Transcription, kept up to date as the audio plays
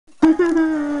No.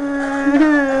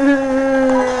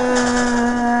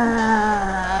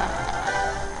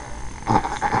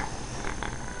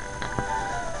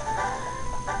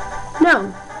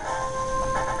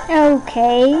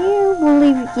 Okay, we'll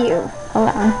leave you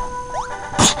alone.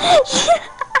 She's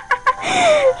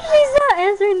not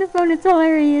answering the phone. It's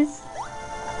hilarious.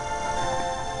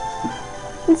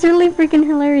 It's really freaking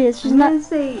hilarious. She's not gonna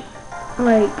say,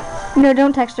 like, no,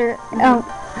 don't text her. Oh,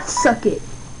 suck it.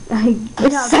 I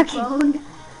get off the phone.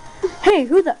 Hey,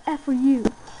 who the F are you?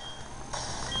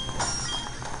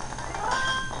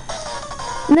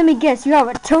 Let me guess, you have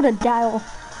a totodile.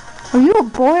 Are you a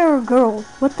boy or a girl?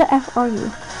 What the F are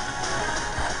you?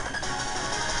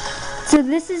 So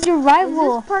this is your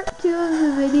rival. Is this part 2 of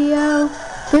the video?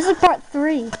 This is part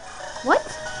 3. What?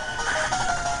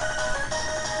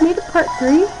 Made a part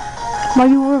 3? While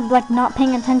you were like not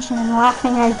paying attention and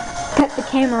laughing, I cut the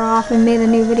camera off and made a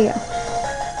new video.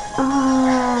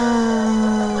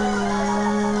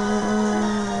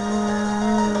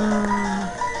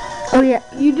 Oh yeah.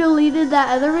 You deleted that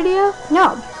other video?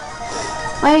 No.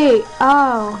 Wait,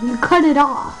 oh, you cut it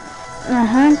off.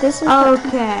 This is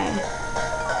okay.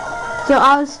 So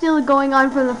I was still going on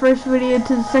from the first video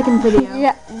to the second video.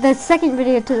 Yeah, the second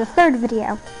video to the third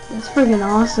video. That's freaking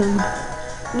awesome.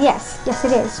 Yes, yes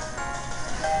it is.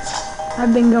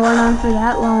 I've been going on for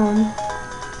that long.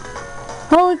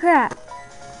 Holy crap.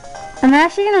 I'm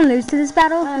actually gonna lose to this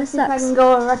battle. This if I sucks. can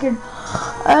go on record.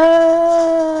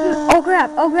 Oh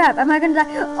crap, oh crap, am I gonna die?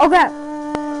 Oh crap.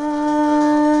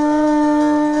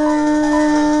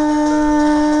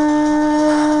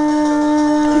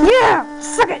 Yeah!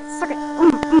 Suck it, suck it.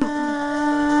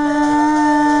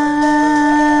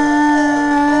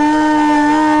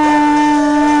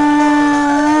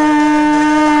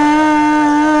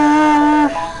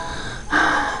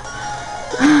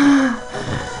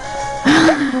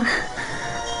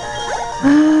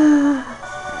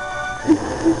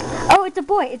 Oh, it's a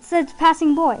boy. It says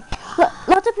passing boy.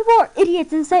 Lots of people are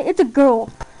idiots and say it's a girl.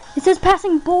 It says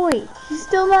passing boy. She's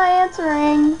still not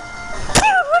answering. Dude,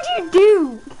 what'd you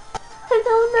do? I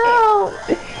don't know.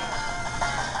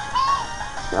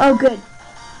 Oh, good.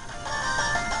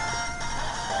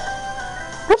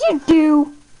 What'd you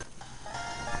do?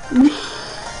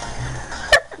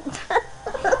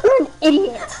 You're an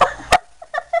idiot.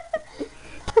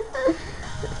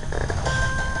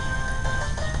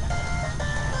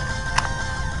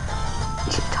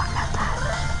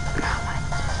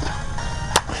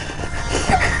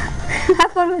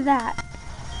 Have fun with that.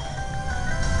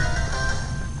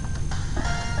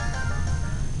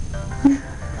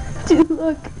 Dude,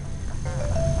 look.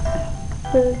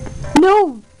 Look.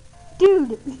 No!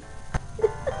 Dude!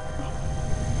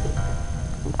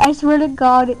 I swear to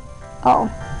God. Oh.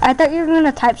 I thought you were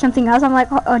gonna type something else. I'm like,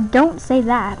 oh, don't say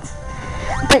that.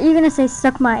 I thought you were gonna say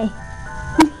suck my.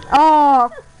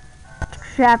 Oh.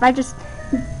 Crap, I just.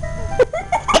 Dude,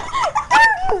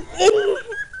 you idiot!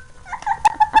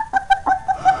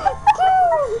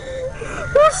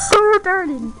 You're so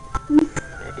retarded.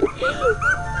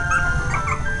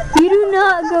 You do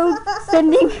not go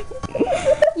sending.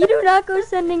 You do not go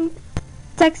sending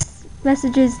text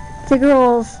messages to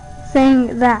girls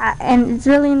saying that, and it's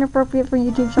really inappropriate for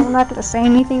YouTube, so I'm not gonna say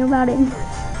anything about it.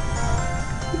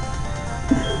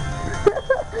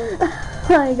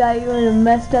 I got you in a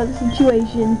messed up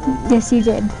situation. Yes, you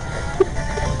did.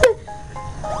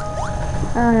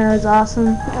 Oh, that was awesome.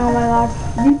 Oh my God.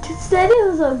 You just said it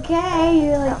was okay.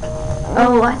 You're like,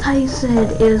 oh, I thought you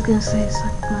said it was gonna say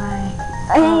suck my.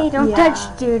 Hey, don't yeah.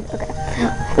 touch, dude. Okay.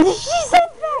 She said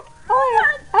that. Oh my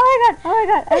God. Oh my God. Oh my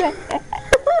God. Okay.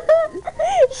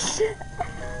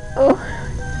 Oh.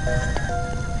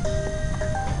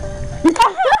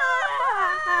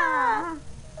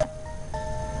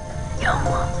 Your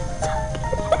mom suck.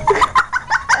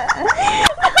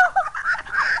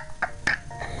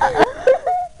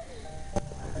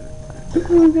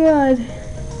 Oh God.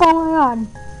 Oh my God.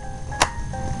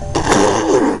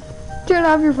 Turn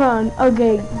off your phone.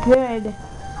 Okay, good.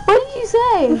 What did you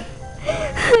say?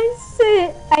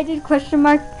 I did question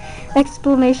mark,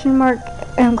 exclamation mark,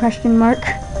 question mark.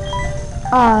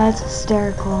 Oh, that's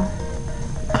hysterical.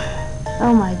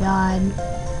 Oh my God.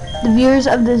 The viewers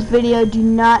of this video do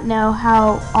not know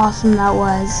how awesome that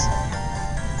was.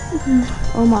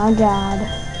 Oh my God.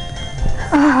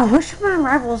 Oh, what should my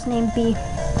rival's name be?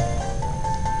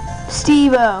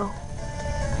 Steve-O.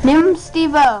 Name him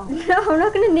Steve-O. No, I'm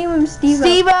not gonna name him Steve-O.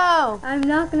 Steve-O. I'm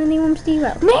not gonna name him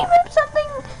Steve-O. Name him something.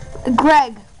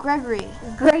 Gregory.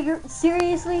 Gregor,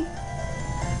 seriously?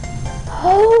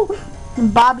 Oh.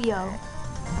 Bobbio.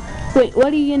 Wait,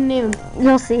 what are you gonna name him?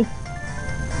 You'll see.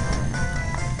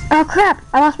 Oh crap,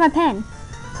 I lost my pen.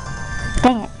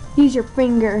 Dang it. Use your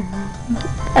finger.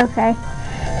 Okay.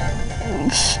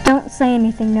 Shh, don't say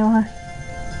anything, Noah.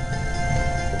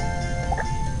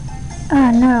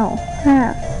 Oh no.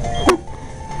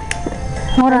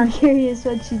 Hold on. I'm curious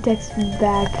what she texted me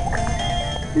back.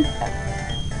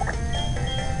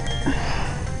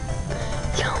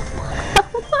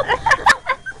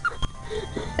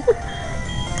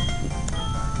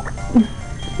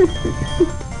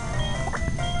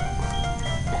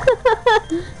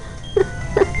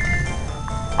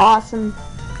 Awesome.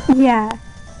 Yeah.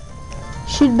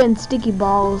 Should've been sticky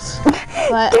balls.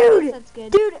 But Dude, that's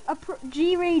good. dude,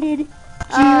 G-rated.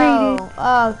 Oh,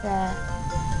 okay.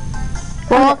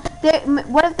 Well,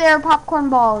 what if they're popcorn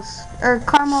balls or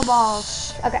caramel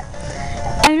balls? Okay.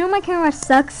 I know my camera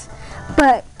sucks,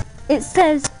 but it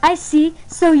says, I see,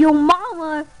 so your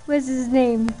mama was his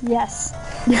name. Yes.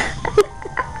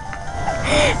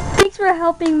 Thanks for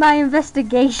helping my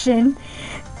investigation.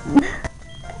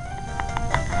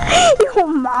 Your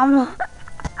mama.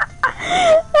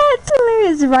 That's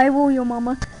hilarious. Rival your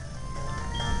mama.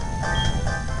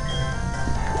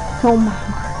 Your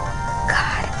mama.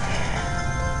 God.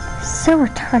 So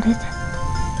retarded.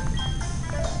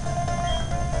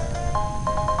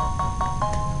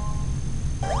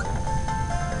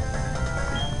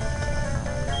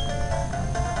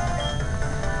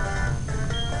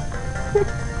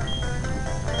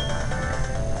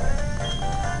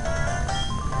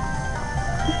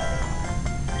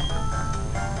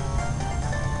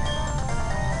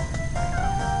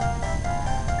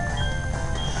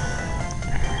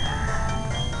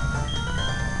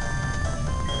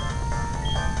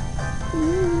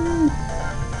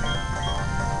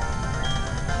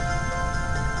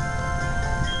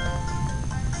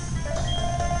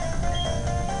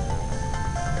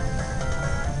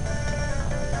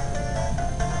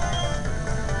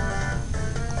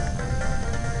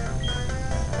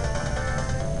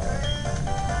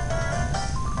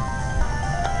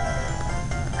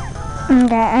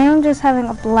 Okay, I am just having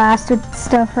a blast with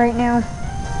stuff right now.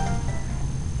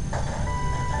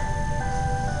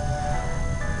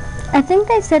 I think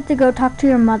they said to go talk to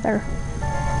your mother.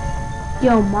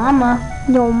 Yo, mama.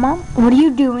 Yo, mom, what are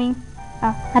you doing?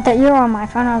 Oh, I thought you were on my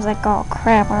phone. I was like, oh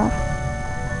crap.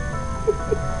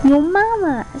 Yo,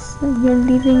 mama, so you're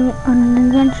leaving on an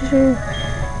adventure.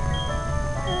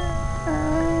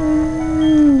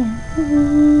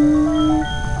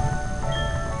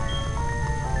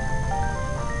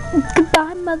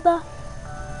 Goodbye, mother.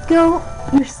 Go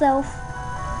yourself.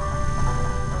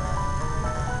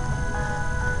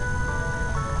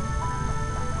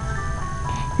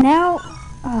 Now,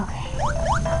 okay.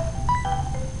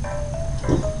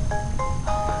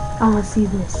 I want to see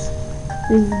this.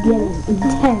 This is getting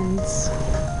intense.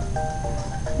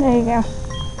 There you go.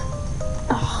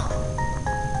 Oh.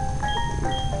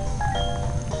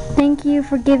 Thank you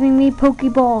for giving me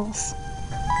Pokeballs.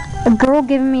 A girl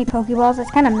giving me Pokeballs,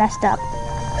 that's kind of messed up.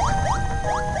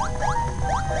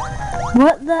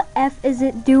 What the F is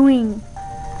it doing?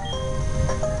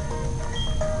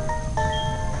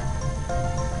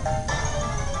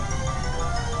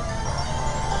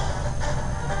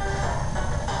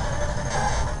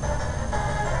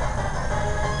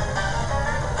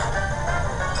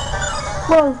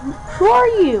 Whoa, who are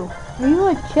you? Are you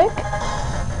a chick?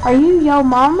 Are you yo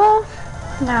mama?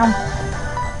 No.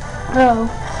 Oh.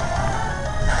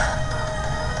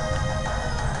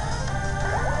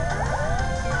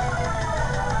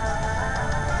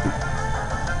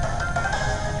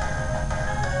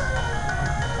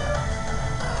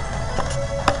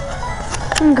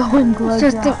 I'm going glow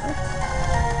Just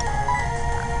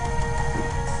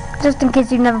in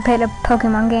case you've never played a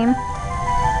Pokemon game.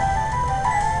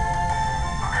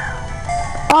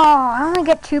 Oh, I only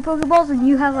get 2 Pokeballs and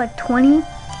you have like 20?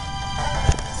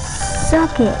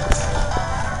 Suck it.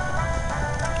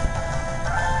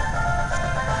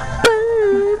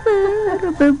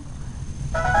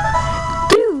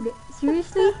 Dude,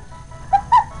 seriously?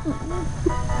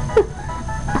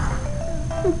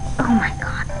 Oh my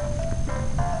god.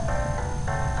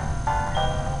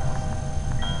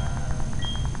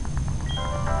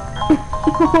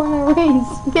 You want to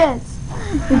race? Yes.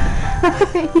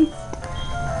 Race.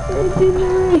 I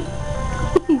didn't race.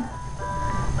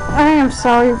 I am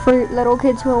sorry for little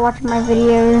kids who are watching my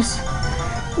videos.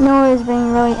 Noah is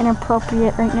being really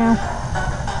inappropriate right now.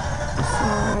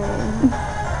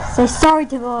 Sorry. Say sorry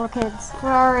to the little kids.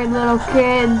 Sorry, little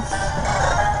kids.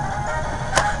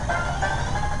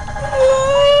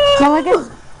 Now look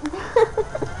at...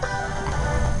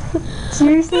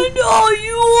 Seriously? And all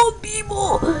you old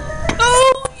people,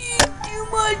 don't eat too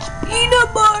much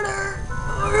peanut butter.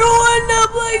 Everyone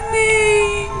up like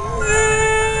me.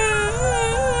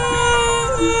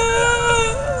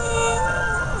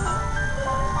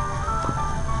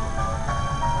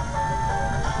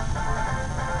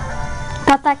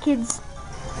 Got that, kids?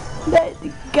 That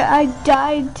guy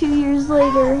died 2 years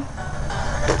later.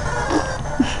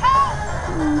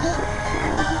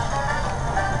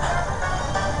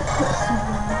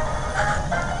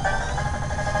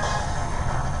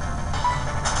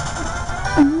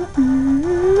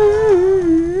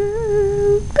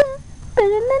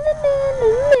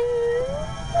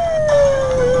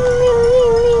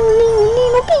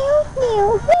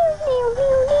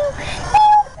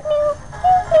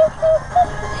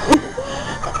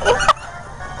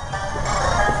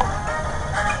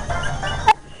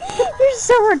 You're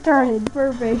so retarded.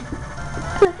 Perfect.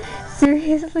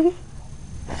 Seriously?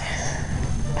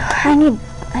 I need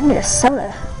a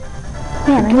soda.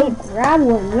 Man, I need. Grab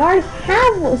one. You already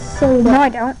have a soda. No, I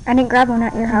don't. I didn't grab one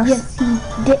at your house. Yes, you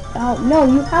did. Oh no,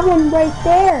 you have one right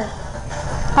there.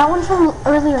 That one's from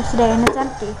earlier today, and it's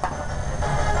empty.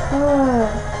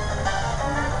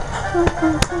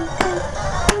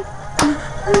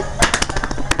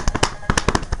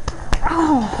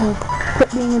 Oh,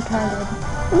 quit being retarded.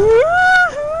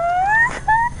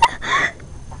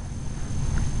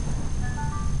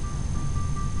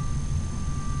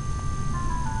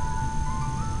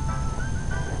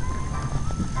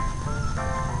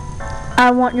 I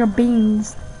want your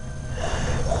beans.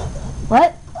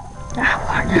 What? I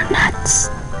want your nuts.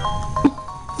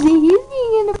 See, he's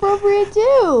being inappropriate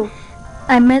too.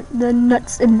 I meant the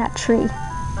nuts in that tree.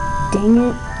 Dang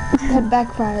it. That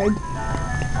backfired.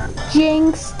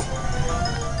 Jinxed.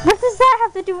 What does that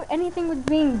have to do with anything with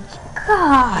beans?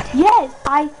 God. Yes,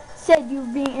 I said you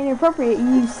were being inappropriate.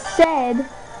 You said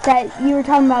that you were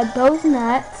talking about those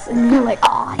nuts, and you're like,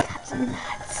 oh, I got some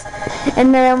nuts.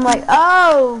 And then I'm like,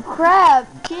 oh, crap,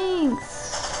 jinx.